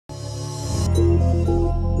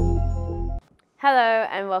Hello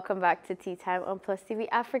and welcome back to Tea Time on Plus TV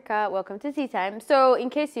Africa. Welcome to Tea Time. So in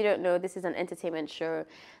case you don't know, this is an entertainment show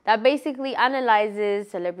that basically analyzes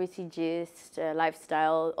celebrity gist,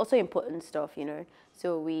 lifestyle, also important stuff, you know.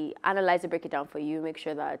 So we analyze and break it down for you, make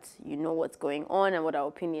sure that you know what's going on and what our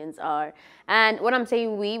opinions are. And when I'm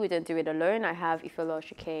saying we don't do it alone. I have Ifeolu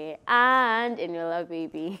Osuke and Eniola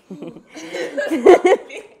Baby.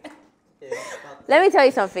 Let me tell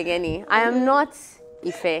you something, Eni. I am not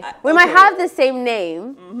Ife. We might have the same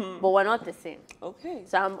name, but we're not the same. Okay.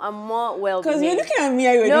 So I'm more well. Because you're looking at me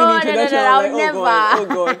and you're no, doing introduction. I would like, never. Oh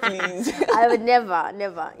God, please. I would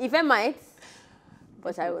never. Ife might,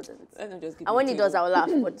 but I wouldn't. And when he does, I will laugh,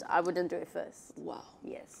 but I wouldn't do it first. Wow.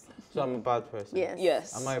 Yes. So I'm a bad person? Yes.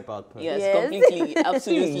 Yes. Am I a bad person? Yes, completely.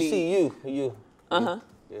 Absolutely. You. Uh-huh.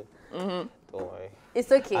 Don't worry. It's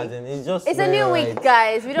okay. As in, it's a new week,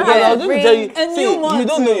 guys. We don't Because have to bring tell you, a new month. you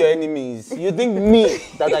don't know your enemies. You think me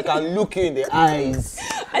that I can look you in the eyes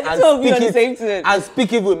I think some of you are the same thing. and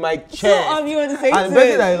speak it with my chest. Some of you are the same and thing. the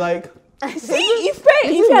person that is like, see, if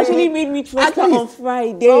actually made me trust her on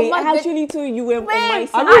Friday, I actually told you were on my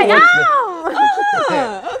side.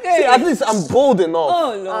 Okay. See, at least I'm bold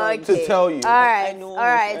enough to tell you. All right. All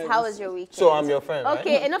right. How was your weekend? So I'm your friend,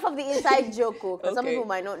 Okay, right? enough of the inside joke, because some people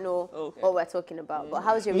might not know what we're talking about. But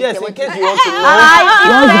how was your Yes, weekend? in case you want to know,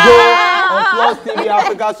 just go on Plus TV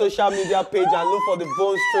Africa social media page and look for the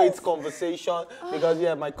Bone Straight conversation, because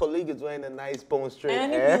my colleague is wearing a nice Bone Straight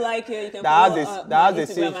And hair. if you like it, you can That follow has my a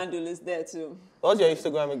Instagram handle is there too. What's your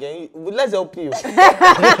Instagram again? Let's help you. What's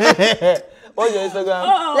your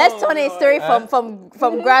Instagram? Let's turn a story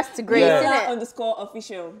from grass to grace, isn't it?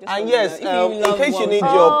 _official. And yes, in case you need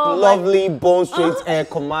your lovely Bone Straight hair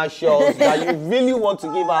commercials that you really want to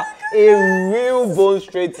give her a real Bone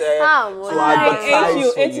Straight hair to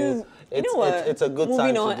advertise for you. You know what? It's a good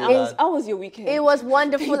Moving time on. to do that. How was your weekend? It was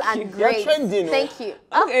wonderful and great. trending, Thank you.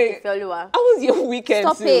 Okay. Ifeoluwa. How was your weekend?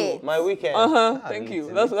 Stop too? it. My weekend. Thank you.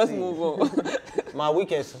 Let's move on. My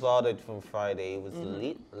weekend started from Friday. It was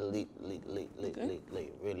late, really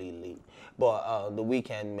late. But the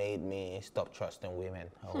weekend made me stop trusting women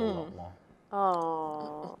a whole lot more.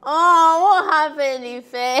 Oh, what happened,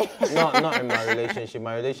 Ife? Not in my relationship.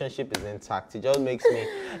 My relationship is intact. It just makes me,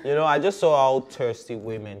 I just saw how thirsty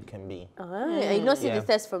women can be. You don't see the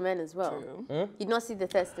thirst for men as well. You don't see the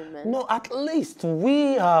thirst in men. No, at least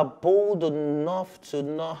we are bold enough to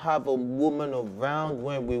not have a woman around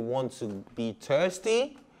when we want to be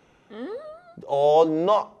thirsty, or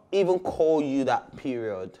not even call you that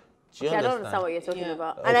period. Do you I don't understand what you're talking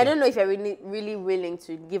about. And I don't know if you're really willing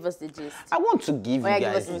to give us the gist. I want to give you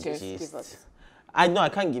guys the Give gist. us. I know I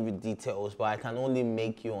can't give you details, but I can only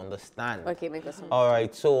make you understand. Okay, make us understand. All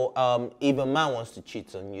right, so if a man wants to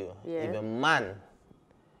cheat on you, if a man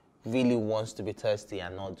really wants to be thirsty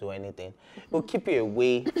and not do anything, we'll keep you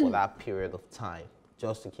away for that period of time,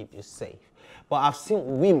 just to keep you safe. But I've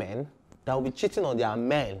seen women that will be cheating on their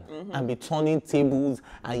men and be turning tables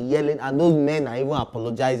and yelling, and those men are even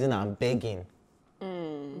apologizing and begging.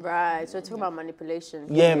 Right, so we're talking about manipulation.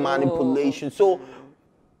 Yeah, manipulation. So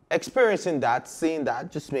experiencing that, seeing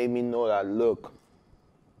that, just made me know that, look,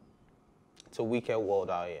 it's a wicked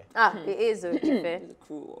world out here. It is, Ife. It's a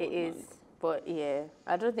cruel It is. But yeah,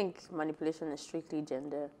 I don't think manipulation is strictly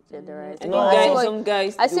genderized. No, some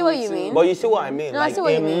guys. I see what you mean. But you see what I mean? No, I like, see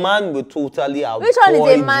what a you mean. man will totally avoid Which one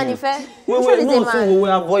is a man, you. Ife? We Which one is a no, man? so we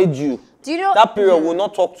will avoid you. Do you know? That period will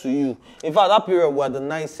not talk to you. In fact, that period we're the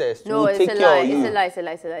nicest. No, we'll it's take a care lie. of you. It's a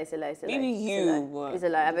lie. Maybe you, but it's a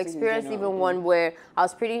lie. I've experienced even one where I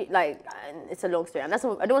was pretty it's a long story, and that's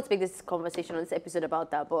what, I don't want to make this conversation on this episode about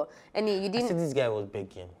that. But you I didn't. said this guy was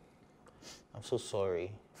begging. I'm so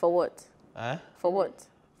sorry. For what? Eh? For what?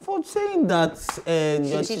 For saying that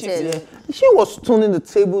She cheated. She was turning the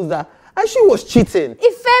tables and she was cheating.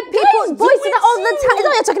 If people, boys do that all the time. Is that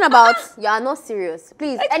what you're talking about? You are not serious.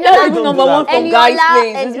 Please. And that's even number one for guys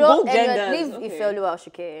playing. It's both genders. Leave Ifeolu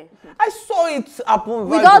Osuke. I saw it happen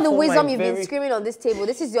With right all the before wisdom my you've been screaming on this table,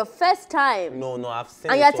 this is your first time. No, I've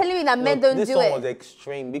seen And it. you're telling me that men don't this do one it. was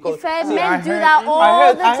extreme because If men I do heard- that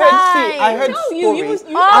all the I heard time. stories.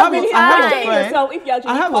 You I have really I have have a friend. yourself if you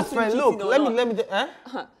actually I have a caught him friend. cheating Look, or let me. not.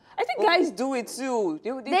 I think guys do it too.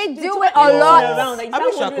 They do do it a lot. I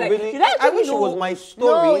wish I could really. I wish it was my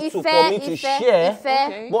story for me to share.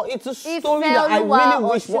 But it's a story that I really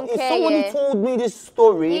wish. If somebody told me this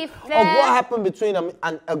story of what happened between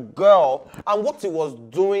a girl and what he was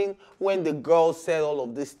doing when the girl said all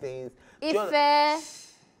of these things.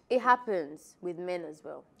 It happens with men as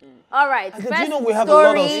well. All right. Did you know we have a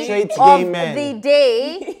lot of straight gay men? The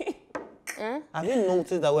day. Have you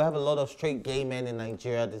noticed that we have a lot of straight gay men in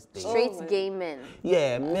Nigeria these days? Straight gay men.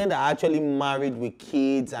 Yeah, men that are actually married with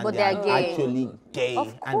kids and But they are they're actually gay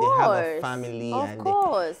Of and they have a course. family. Of and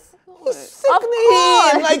course.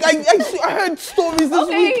 Sickening! Like I heard stories this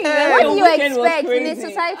weekend. What do you weekend was expect in a crazy.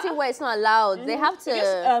 society where it's not allowed? They have to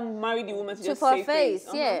Just marry the woman to just for save face,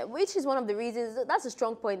 face. yeah. Which is one of the reasons. That's a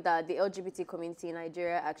strong point that the LGBT community in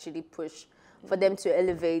Nigeria actually push for them to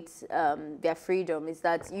elevate their freedom. Is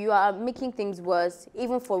that you are making things worse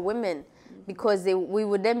even for women, because we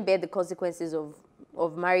would then bear the consequences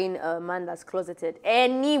of marrying a man that's closeted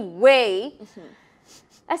anyway.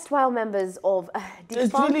 Erstwhile members of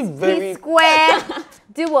defunct P-Square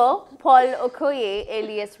duo Paul Okoye,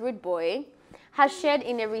 alias Rudeboy, has shared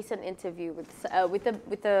in a recent interview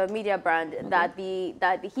with a media brand that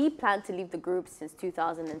he planned to leave the group since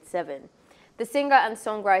 2007. The singer and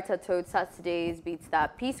songwriter told Saturday's Beats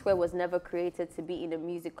that P-Square was never created to be in a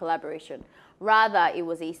music collaboration. Rather, it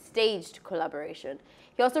was a staged collaboration.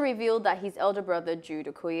 He also revealed that his elder brother, Jude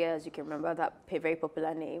Okoye, as you can remember that very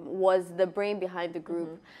popular name, was the brain behind the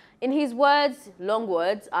group. In his words, long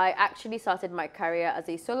words, I actually started my career as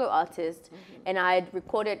a solo artist and I had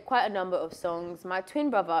recorded quite a number of songs. My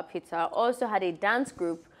twin brother, Peter, also had a dance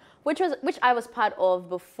group, which I was part of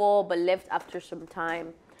before but left after some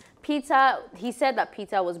time. He said that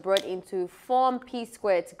Peter was brought in to form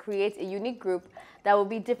P-Square to create a unique group that would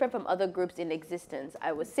be different from other groups in existence.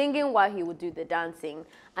 I was singing while he would do the dancing,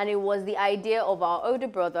 and it was the idea of our older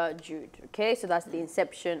brother, Jude, okay? So that's the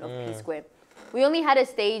inception of P-Square. We only had a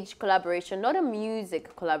stage collaboration, not a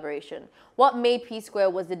music collaboration. What made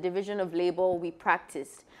P-Square was the division of labor we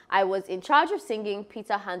practiced. I was in charge of singing,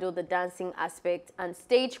 Peter handled the dancing aspect and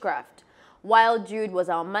stagecraft, while Jude was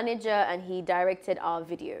our manager and he directed our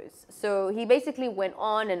videos. So he basically went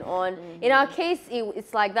on and on. In our case,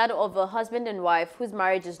 it's like that of a husband and wife whose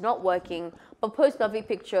marriage is not working but post lovely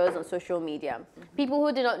pictures on social media. People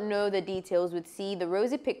who do not know the details would see the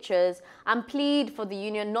rosy pictures and plead for the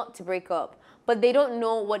union not to break up, but they don't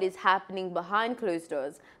know what is happening behind closed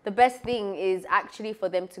doors. The best thing is actually for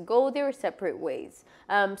them to go their separate ways.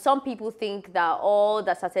 Some people think that all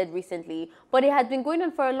that started recently, but it had been going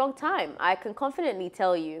on for a long time. I can confidently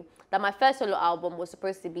tell you that my first solo album was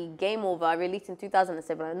supposed to be Game Over, released in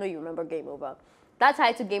 2007. I know you remember Game Over. That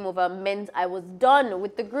title, Game Over, meant I was done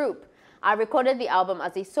with the group. I recorded the album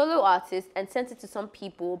as a solo artist and sent it to some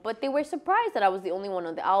people, but they were surprised that I was the only one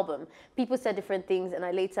on the album. People said different things, and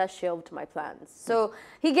I later shelved my plans. So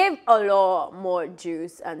he gave a lot more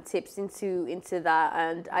juice and tips into that,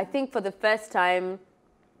 and I think for the first time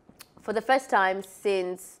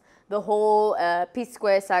since the whole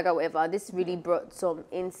P-Square saga, whatever, this really brought some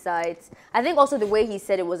insights. I think also the way he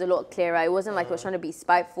said it was a lot clearer. It wasn't like he was trying to be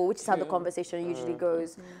spiteful, which is how the conversation usually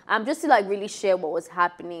goes. Just to like really share what was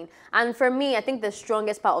happening. And for me, I think the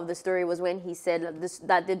strongest part of the story was when he said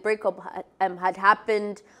that the breakup had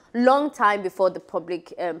happened long time before the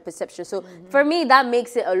public perception. So for me, that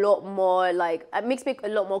makes it a lot more like, it makes me a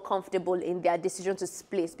lot more comfortable in their decision to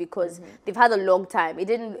split, because they've had a long time.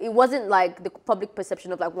 It wasn't like the public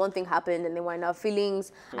perception of like one thing happened and then why now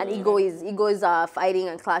feelings and egos are fighting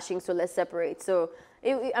and clashing, so let's separate. So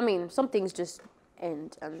I mean, some things just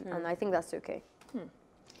end, and I think that's okay.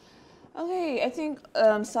 Okay, I think,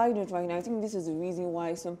 side note right now, I think this is the reason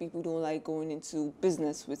why some people don't like going into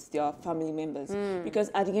business with their family members.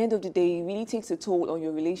 Because at the end of the day, it really takes a toll on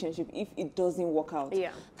your relationship if it doesn't work out.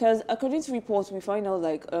 Yeah. Because according to reports, we find out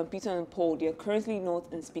like Peter and Paul, they're currently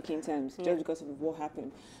not in speaking terms just because of what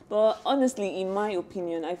happened. But honestly, in my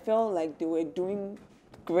opinion, I felt like they were doing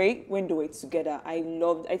great when they were together. I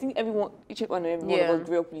think each one of us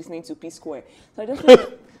grew up listening to P-Square. So I just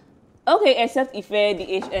feel okay, except Ife,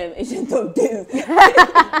 the agent of days.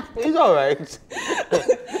 It's all right.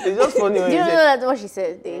 It's just funny when you know that's what she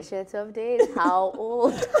said. The agent of days. How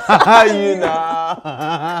old are you now?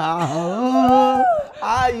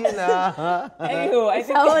 Are you now? Anywho, I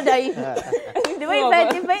think. How old are you? The way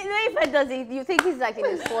Ife does it, you think he's like in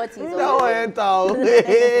his 40s.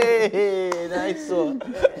 Nice one.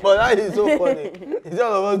 But that is so funny. It's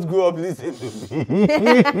all of us grew up listening to me.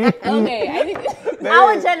 Okay, I think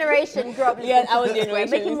our generation grew up listening to our generation.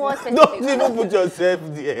 Make it more specific. Don't even put yourself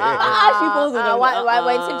there.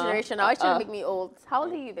 Why in same generation? Why should make me old? How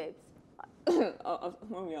old are you, babes? But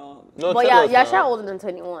you're older than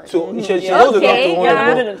 21. So she's old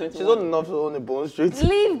enough to she's old enough to own a bone street.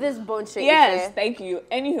 Leave this bone street. Yes, thank you.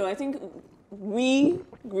 Anywho, I think we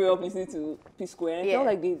grew up listening to P-Square. I felt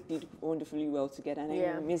like they did wonderfully well together, and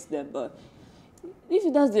I miss them. But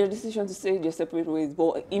if that's their decision to say they're separate ways,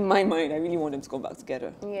 but in my mind, I really want them to come back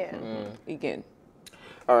together. Yeah. Again.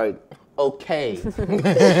 All right. Okay.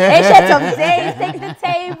 Ancient of days, take the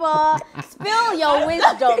table. Spill your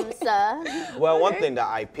wisdom, sir. Well, one thing that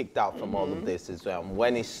I picked out from all of this is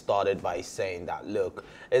when he started by saying that, look,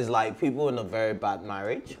 it's like people in a very bad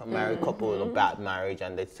marriage, a married couple in a bad marriage,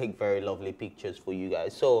 and they take very lovely pictures for you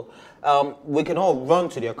guys. So we can all run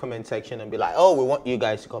to their comment section and be like, oh, we want you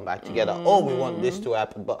guys to come back together. Oh, we want this to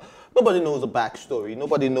happen. But nobody knows the backstory.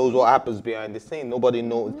 Nobody knows what happens behind the scene. Nobody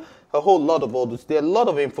knows a whole lot of all this. There are a lot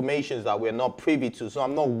of information that we're not privy to. So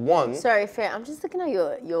I'm not one. Sorry, Fair. I'm just looking at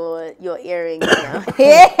your earrings now.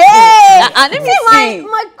 Hey! Let me see.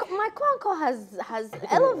 My quote has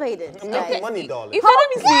elevated. I'm making money, darling. If let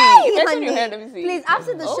me see. If Honey, your hand, let me see. please,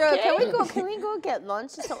 after the show, can we go get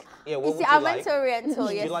lunch? So, Yeah, what you would see, you I like? went to Oriental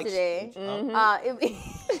Do you like yesterday.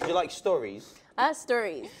 Do you like stories?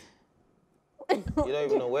 Stories. You don't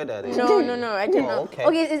even know where that is. No, I don't know. Okay.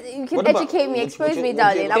 Okay, you can What about- educate me, would expose you- me, would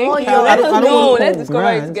darling. you- I'm all I yours. don't- I don't No, know let's discover it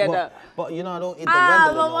brands, together. But you know, I don't eat the rental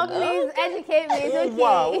and all Mama, that. please educate me. It's Oh, okay.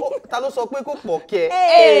 wow. Ta ló sọ pé kó pọ̀ kẹ́?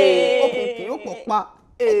 Hey. Ó kò kì í, ó pọ̀ pa.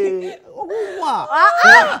 Ó wà.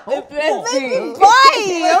 Okay. All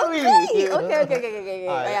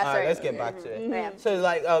Oh, yeah, right, sorry. let's get back to it. Yeah. So it's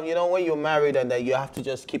like, you know, when you're married and then you have to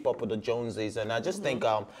just keep up with the Joneses, and I just think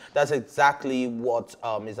that's exactly what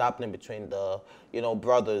is happening between the, you know,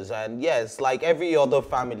 brothers. And yes, like every other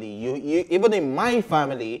family, you even in my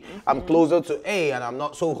family, I'm closer to A and I'm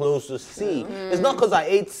not so close to C. It's not because I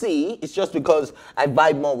hate C, it's just because I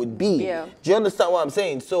vibe more with B. Yeah. Do you understand what I'm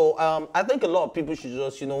saying? So I think a lot of people should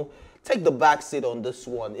just, you know, take the back seat on this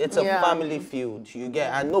one. It's a family feud, you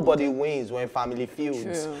get, and nobody wins when family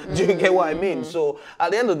feuds. Do you get what I mean? So at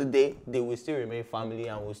the end of the day, they will still remain family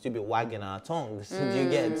and we'll still be wagging our tongues. Do you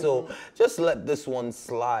get? So just let this one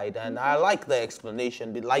slide. And I like the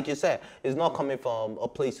explanation. But like you said, it's not coming from a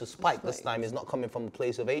place of spite this time. It's not coming from a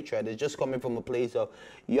place of hatred. It's just coming from a place of,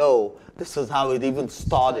 yo, this is how it even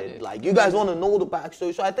started. Like, you guys want to know the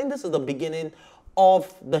backstory. So I think this is the beginning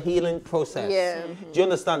of the healing process. Yeah. Do you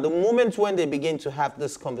understand? The moment when they begin to have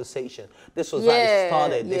this conversation, this was how it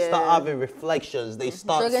started. They start having reflections. They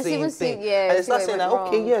start seeing things. And they start saying that,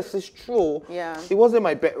 okay, yes, it's true. Yeah. It wasn't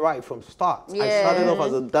my bet right from start. I started off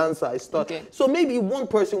as a dancer. So maybe one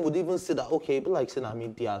person would even say that, okay, but like saying I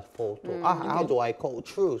mean their fault. How do I call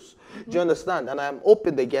truce? Do you understand? And I'm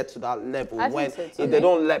hoping they get to that level when if they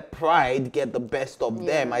don't let pride get the best of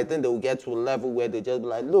them, I think they will get to a level where they just be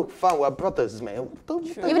like, look, fam, we're brothers, man.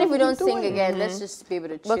 Even if we don't sing again, let's just be able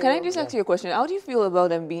to chill. But can I just ask you a question? How do you feel about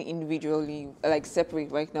them being individually, like, separate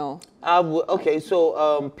right now? Okay,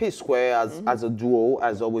 so P Square as a duo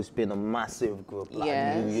has always been a massive group.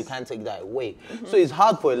 Like, you can't take that away. So it's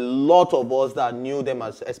hard for a lot of us that knew them,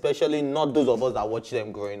 as especially not those of us that watched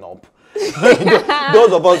them growing up.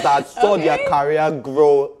 Those of us that saw their career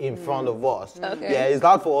grow in front of us. Yeah, it's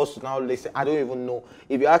hard for us to now listen. I don't even know.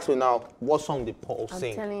 If you ask me now, what song did Paul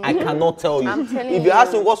sing? I cannot tell you. If you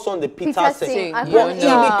ask me what song did Peter sing, but it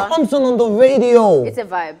comes on the radio. It's a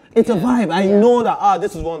vibe. It's a vibe. I know that,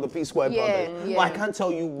 this is one of the P Square brothers. Yeah. But I can't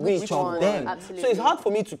tell you which of them. Absolutely. So it's hard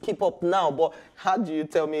for me to keep up now. But how do you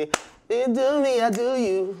tell me, you do me, I do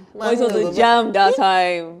you? Oh, it was a jam that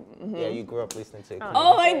time. Yeah, you grew up listening to it.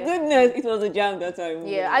 Oh my goodness, it was a jam that time.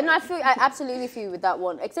 Yeah, I absolutely feel with that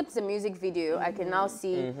one. Except it's a music video, I can now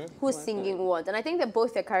see who's singing what, and I think that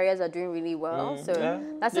both their careers are doing really well. So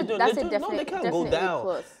that's a definite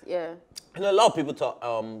plus. Yeah. And a lot of people talk,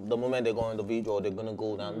 the moment they go on the video, they're gonna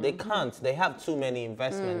go down. They can't. They have too many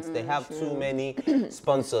investments. They have too many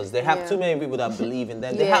sponsors. They have too many people that believe in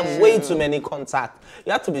them. They have way too many contacts.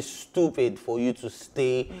 You have to be stupid for you to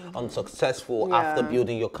stay unsuccessful after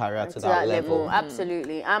building your career to that level.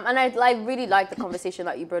 Absolutely. And I really like the conversation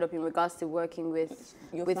that you brought up in regards to working with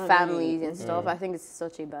families and stuff. I think it's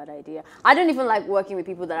such a bad idea. I don't even like working with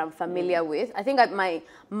people that I'm familiar with. I think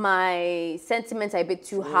my sentiments are a bit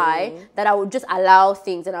too high, that I would just allow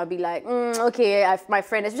things and I'll be like, okay, my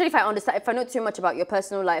friend, especially if I know too much about your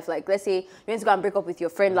personal life, like let's say you went to go and break up with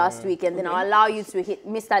your friend last week, and then I'll allow you to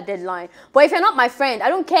miss that deadline. But if you're not my friend, I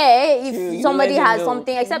don't care if somebody has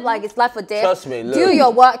something, except like it's life or death. Trust me, look, do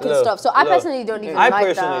your work and stuff. So I personally don't even like that. I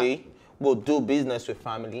personally will do business with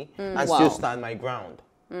family and still stand my ground.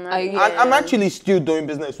 I'm actually still doing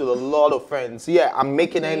business with a lot of friends. Yeah, I'm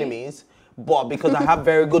making enemies, but because I have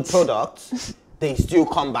very good products, they still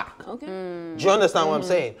come back. Do you understand what I'm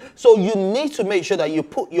saying? So you need to make sure that you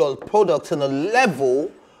put your products on a level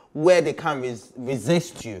where they can't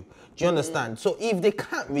resist you. Do you understand? So if they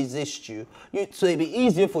can't resist you, so it'd be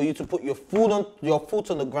easier for you to put your foot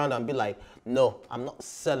on the ground and be like, no, I'm not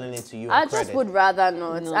selling it to you. I just would rather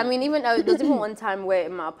not. I mean, there was even one time where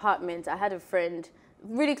in my apartment, I had a friend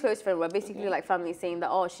really close friend were basically like family saying that,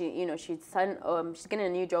 oh, she, you know, she's getting a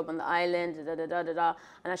new job on the island, and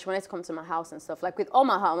that she wanted to come to my house and stuff. Like with all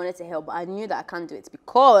my heart, I wanted to help, but I knew that I can't do it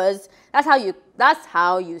because that's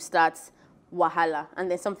how you start wahala, and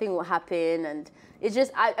then something will happen, and it's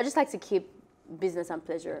just I just like to keep business and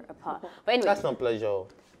pleasure apart. But anyway, That's not pleasure.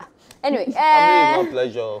 anyway, Family is not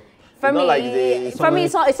pleasure. for me, Like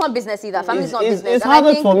it's not business either. Family is not business. It's And I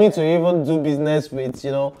harder think- for me to even do business with,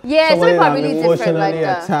 you know, Yeah, some somebody people are that I'm really different like emotionally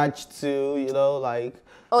that. attached to, you know, like.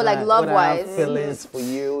 Oh, like when love-wise. I have feelings for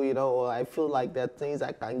you, you know, or I feel like there are things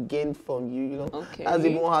I can gain from you, you know. Okay. That's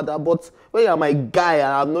even harder. But when you're my guy and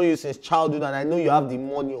I've known you since childhood and I know you have the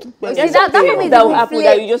money. See, that for me is that will really happen flip.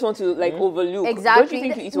 that you just want to like overlook. Exactly. Don't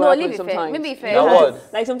you think it No, will leave happen it fair. sometimes? Maybe fair. That Yes.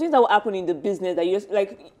 what? Like some things that will happen in the business that you just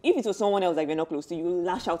like if it was someone else like we're not close to, you will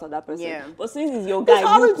lash out at that person. Yeah. But since it's your It's guy, you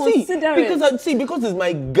hard to consider it. because it's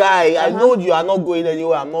my guy. I know you are not going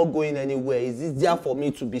anywhere. I'm not going anywhere. It's easier for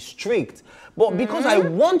me to be strict. But because I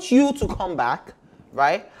want you to come back,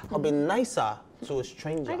 right? I'll be nicer to a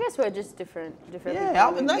stranger. I guess we're just different people Yeah,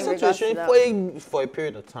 I'll be in nicer to a regards stranger that. for a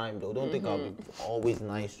period of time, though. Don't think I'll be always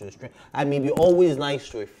nice to a stranger. I may be always nice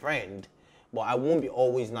to a friend, but I won't be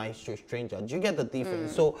always nice to a stranger. Do you get the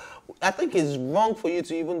difference? So I think it's wrong for you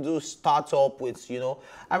to even do startup with, you know,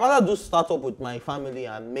 I'd rather do startup with my family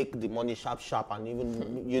and make the money sharp and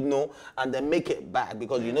even, you know, and then make it back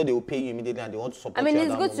because you know they will pay you immediately and they want to support I mean, you.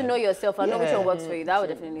 it's at that good to moment. know yourself and know which Yeah. one works for you. That would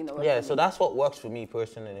definitely know. Yeah, so that's what works for me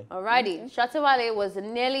personally. Alrighty, Shatta Wale was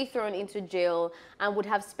nearly thrown into jail and would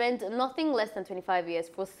have spent nothing less than 25 years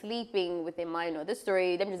for sleeping with a minor. This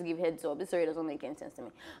story, let me just give heads up, this story doesn't make any sense to me.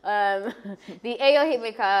 The Ayoo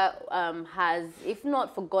hitmaker has, if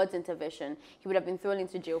not for God's intervention, he would have been thrown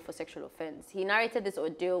into jail for sexual offense. He narrated this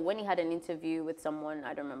ordeal when he had an interview with someone,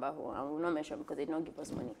 I don't remember who, I will not mention because they did not give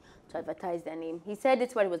us money to advertise their name. He said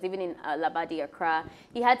it's while he was living in Labadi, Accra.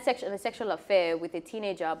 He had a sexual affair with a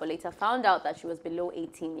teenager, but later found out that she was below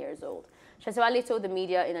 18 years old. Shatta Wale told the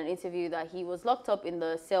media in an interview that he was locked up in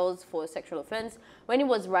the cells for sexual offense when he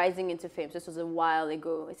was rising into fame. So this was a while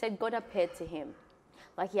ago. He said God appeared to him,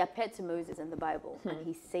 like he appeared to Moses in the Bible, and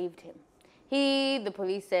he saved him. The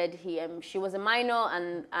police said she was a minor,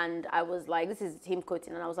 and I was like, this is him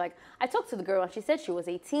quoting, and I was like, I talked to the girl, and she said she was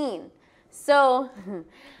 18. So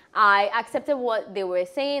I accepted what they were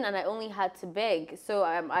saying, and I only had to beg. So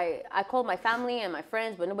I called my family and my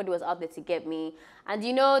friends, but nobody was out there to get me. And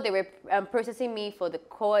you know, they were processing me for the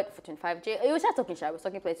court for 25 jail. It was just talking shy. I was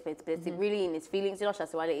talking place, really in his feelings. You know,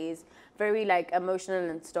 Shatta Wale is very like emotional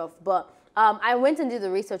and stuff. But I went and did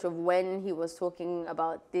the research of when he was talking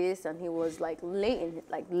about this, and he was like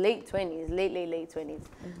late 20s, late 20s.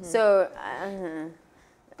 So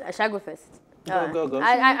I shall go first. Go.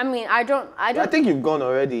 I mean, I don't. I think you've gone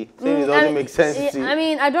already. Saying it doesn't make sense to you. I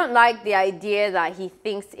mean, I don't like the idea that he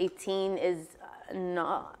thinks 18 is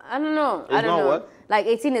not. I don't know. I don't know. What? Like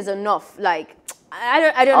 18 is enough. Like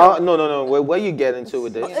I don't know. No. Where you get into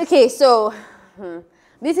with this? Okay, so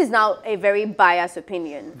this is now a very biased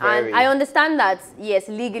opinion. Very. And I understand that, yes,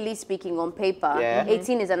 legally speaking on paper, Yeah.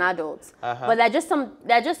 18 is an adult. But there are just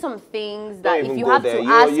some things that Don't if even you go have there. to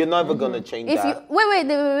ask. You're never gonna change If you that.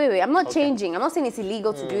 wait. I'm not changing. I'm not saying it's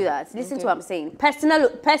illegal to do that. Listen to what I'm saying.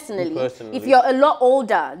 Personally, if you're a lot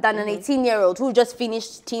older than an 18-year-old who just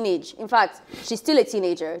finished teenage, in fact, she's still a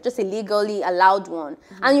teenager, just a legally allowed one,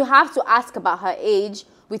 and you have to ask about her age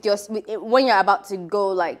when you're about to go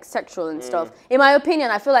like sexual and stuff. In my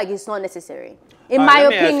opinion, I feel like it's not necessary. In my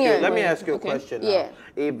opinion. Let me ask you a question now. Yeah.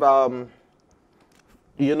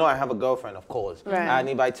 If you know I have a girlfriend, of course. Right. And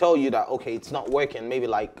if I tell you that, okay, it's not working, maybe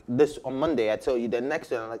like this on Monday, I tell you the next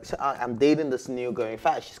day, I'm like, I'm dating this new girl. In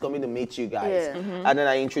fact, she's coming to meet you guys. Yeah. And then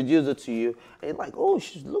I introduce her to you. And you're like, oh,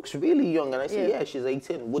 she looks really young. And I say, yeah, she's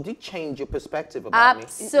 18. Would it change your perspective about me?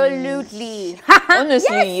 Absolutely.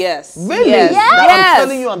 Honestly, yes. Really? Yes. That I'm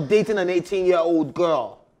telling you I'm dating an 18-year-old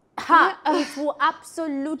girl. It will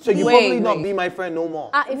absolutely. So you Wait, probably not wait. be my friend no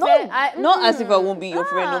more. Not as if I won't be your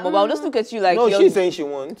friend no more, but I'll just look at you like No, you're- she's saying she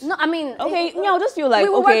won't. No, I mean. Okay, I'll just feel like, we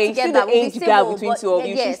will work okay, see together, the we'll be age gap civil, between but two of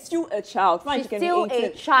you. yes. She's still a child. Fine, She's she can still be a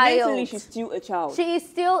 18. child. Mentally, she's still a child. She is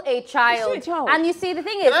still a child. She's still a child. And you see, the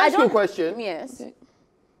thing is, Can I ask you don't. a question? Yes. Okay.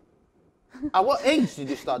 At what age did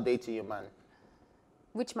you start dating your man?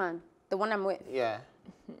 Which man? The one I'm with? Yeah.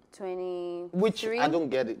 23. Which I don't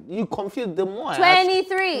get it. You confused the more. I ask.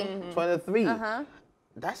 23. 23.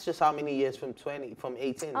 That's just how many years from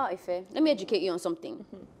 18. Oh, Ife, let me educate you on something.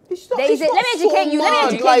 Let me educate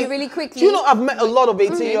you really quickly. Do you know I've met a lot of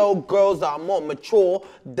 18-year-old girls that are more mature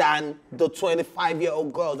than the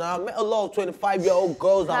 25-year-old girls. And I've met a lot of 25-year-old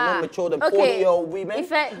girls that are more mature than 40-year-old women.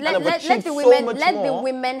 Ife, let the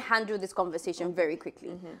women handle this conversation very quickly.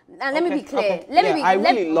 And let me be clear. Let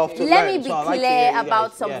me be clear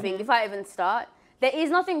about something before I even start. There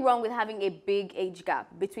is nothing wrong with having a big age gap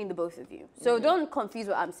between the both of you. So don't confuse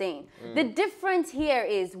what I'm saying. The difference here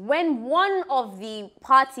is when one of the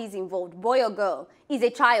parties involved, boy or girl, is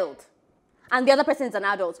a child and the other person is an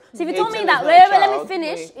adult. So if you told me that, let me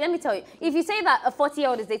finish. Let me tell you. If you say that a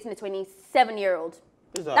 40-year-old is dating a 27-year-old,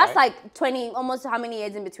 that's like 20, almost how many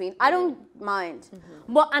years in between? I don't mind.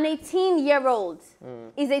 But an 18-year-old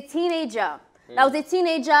is a teenager. That was a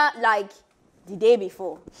teenager like the day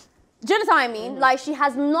before. Do you understand what I mean? Like, she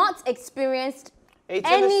has not experienced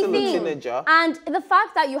anything. And the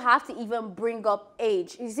fact that you have to even bring up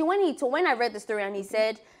age. You see, when I read the story and he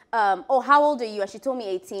said, oh, how old are you? And she told me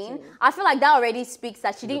 18. I feel like that already speaks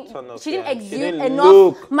that she didn't exude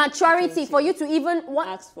enough maturity for you to even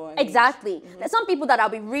ask for it. Exactly. There's some people that I'll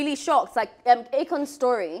be really shocked. Like Akon's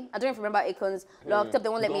story. I don't even remember Akon's locked up. They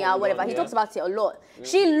won't let me out. Whatever. He talks about it a lot.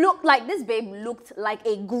 She looked like this babe looked like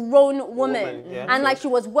a grown woman, and like she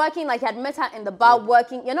was working. Like he had met her in the bar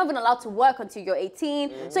working. You're not even allowed to work until you're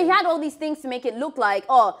 18. So he had all these things to make it look like,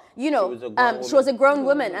 oh, you know, she was a grown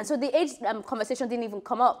woman, and so the age conversation didn't even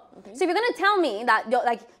come up. So if you're gonna tell me that you're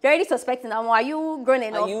already suspecting that, are you grown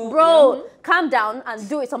enough, bro? Calm down and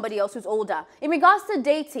do it somebody else who's older. In regards to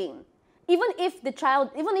dating, even if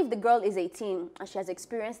the girl is 18 and she has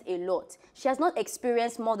experienced a lot, she has not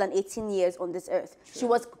experienced more than 18 years on this earth. She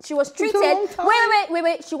was treated.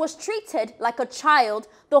 Wait. She was treated like a child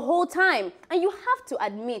the whole time, and you have to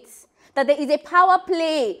admit that there is a power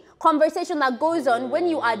play conversation that goes on when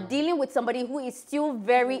you are dealing with somebody who is still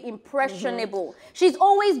very impressionable. She's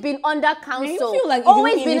always been under counsel. You feel like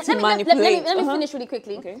always been. Let me finish really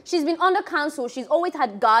quickly. She's been under counsel. She's always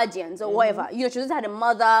had guardians or whatever. You know, she's always had a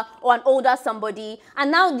mother or an older somebody,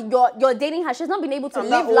 and now you're dating her. She's not been able to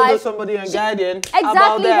live life. Somebody and guiding.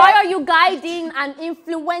 Exactly. Why are you guiding and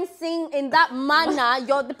influencing in that manner?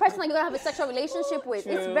 You're the person that you're gonna have a sexual relationship with.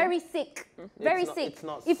 It's very sick. Very sick.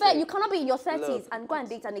 In fact, you cannot be in your 30s and go and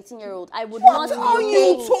date an 18-year-old. I would not be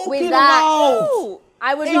okay with that.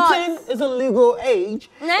 I would 18 not. 18 is a legal age.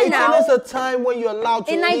 18 is a time when you're allowed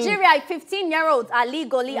to in Nigeria, 15-year-olds are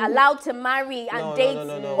legally allowed to marry and date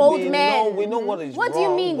old men. We know what is what wrong. What do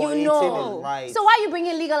you mean you know? Right. So why are you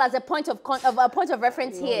bringing legal as a point of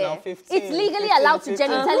reference here? Now 15, it's legally allowed to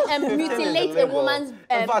genitally mutilate a woman's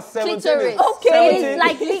clitoris. Okay. It is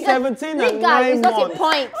like legal. 17 and 9 months. Not a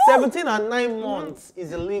point. 17 and 9 months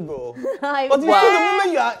is illegal. But you see, the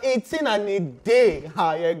moment you are 18 and a day,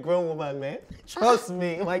 you're a grown woman, man. Trust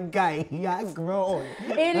me, my guy, you are grown.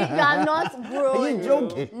 You are not grown. Are you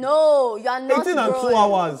joking? No, you are not 18 and 2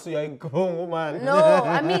 hours, you're a grown woman. No,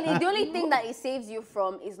 I mean, the only thing that it saves you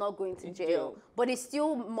from is not going to jail. But it's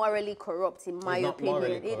still morally corrupt, in my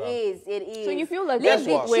opinion. It is. So you feel like leave the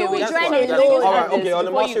children alone. All right, okay, on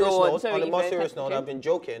the more serious note, I've been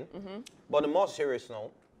joking. But on the more serious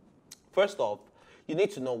note, first off, you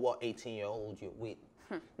need to know what 18-year-old you're with.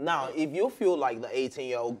 Now, if you feel like the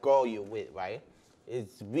 18-year-old girl you're with, right,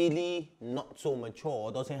 is really not so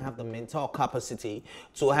mature, doesn't have the mental capacity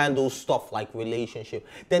to handle stuff like relationship,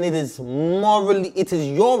 then it is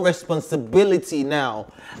your responsibility now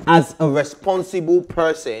as a responsible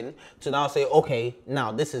person to now say, okay,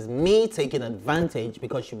 now this is me taking advantage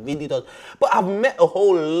because she really does. But I've met a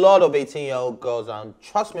whole lot of 18-year-old girls, and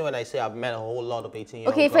trust me when I say I've met a whole lot of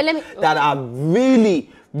 18-year-old girls that are really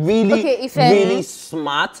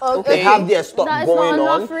smart. They have their stuff going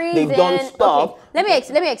on. They've done stuff.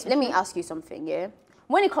 Let me ask you something. Yeah,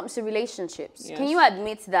 when it comes to relationships, can you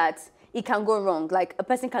admit that it can go wrong? Like a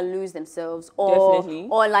person can lose themselves,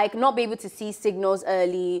 or like not be able to see signals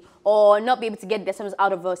early, or not be able to get themselves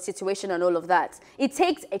out of a situation and all of that. It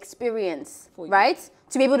takes experience, right,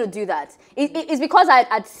 to be able to do that. It's because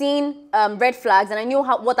I'd seen red flags and I knew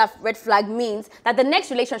what that red flag means, that the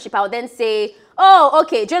next relationship I would then say, oh,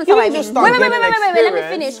 okay, do you understand what I mean? Wait, let me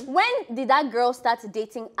finish. When did that girl start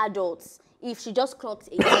dating adults if she just clocked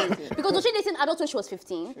 18. Because was she dating adults when she was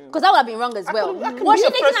 15? Because that would have been wrong as well. Was she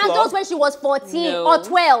dating adults when she was 14 or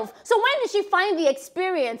 12? So when did she find the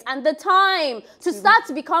experience and the time to start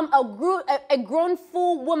to become a grown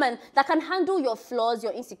full woman that can handle your flaws,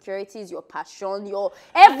 your insecurities, your passion, your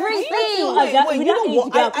everything? Wait, you know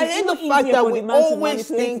what? I hate the fact that we always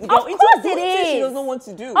think... Of course it is. She doesn't know what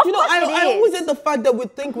to do. You know, I always hate the fact that we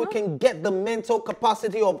think we can get the mental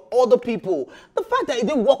capacity of other people. The fact that it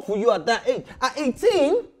didn't work for you at that age. At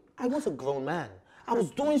 18, I was a grown man. I was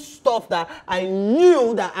doing stuff that I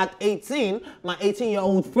knew that at 18, my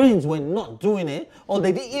 18-year-old friends were not doing it, or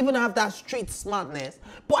they didn't even have that street smartness.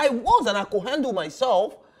 But I was, and I could handle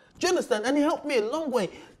myself. Do you understand? And it helped me a long way.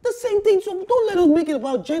 The same thing, so don't let us make it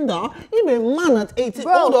about gender. Even a man at 18,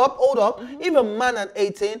 hold up. Even a man at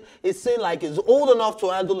 18 is saying like he's old enough to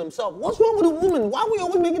handle himself. What's wrong with a woman? Why are we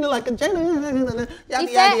always making it like a gender? I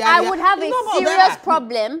would have a serious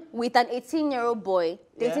problem with an 18-year-old boy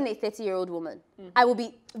dating a 30-year-old woman. I will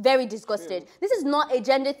be very disgusted. This is not a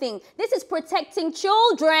gender thing. This is protecting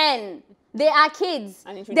children. They are kids.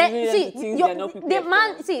 And even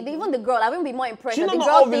the girl, I wouldn't be more impressed. You know, not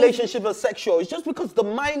all relationships are sexual. It's just because the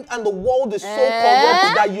mind and the world is so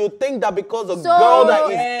corrupt that you think that because a girl that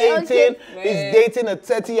is 18 is dating a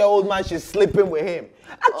 30-year-old man, she's sleeping with him.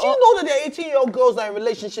 And do you know that there are 18-year-old girls that are in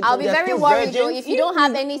relationships? I'll be very worried though if you don't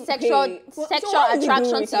have any sexual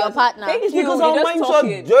attraction to your partner. Because our minds are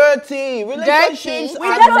dirty. Relationships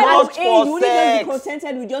are not for sex. Just be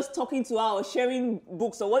contented with just talking to her or sharing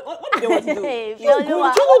books or what do they want to do? Do you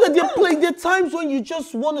know that there are times when you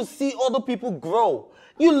just want to see other people grow?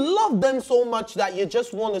 You love them so much that you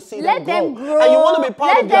just want to see them grow. And you want to be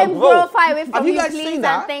part of their growth. Let them grow far away from Have you, you guys please, seen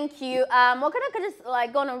that? and thank you. We're gonna just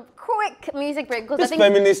like go on a quick music break because I think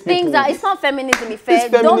feminist things people. it's not feminism, fair.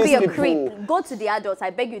 Don't be a creep. Go to the adults,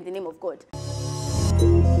 I beg you in the name of God.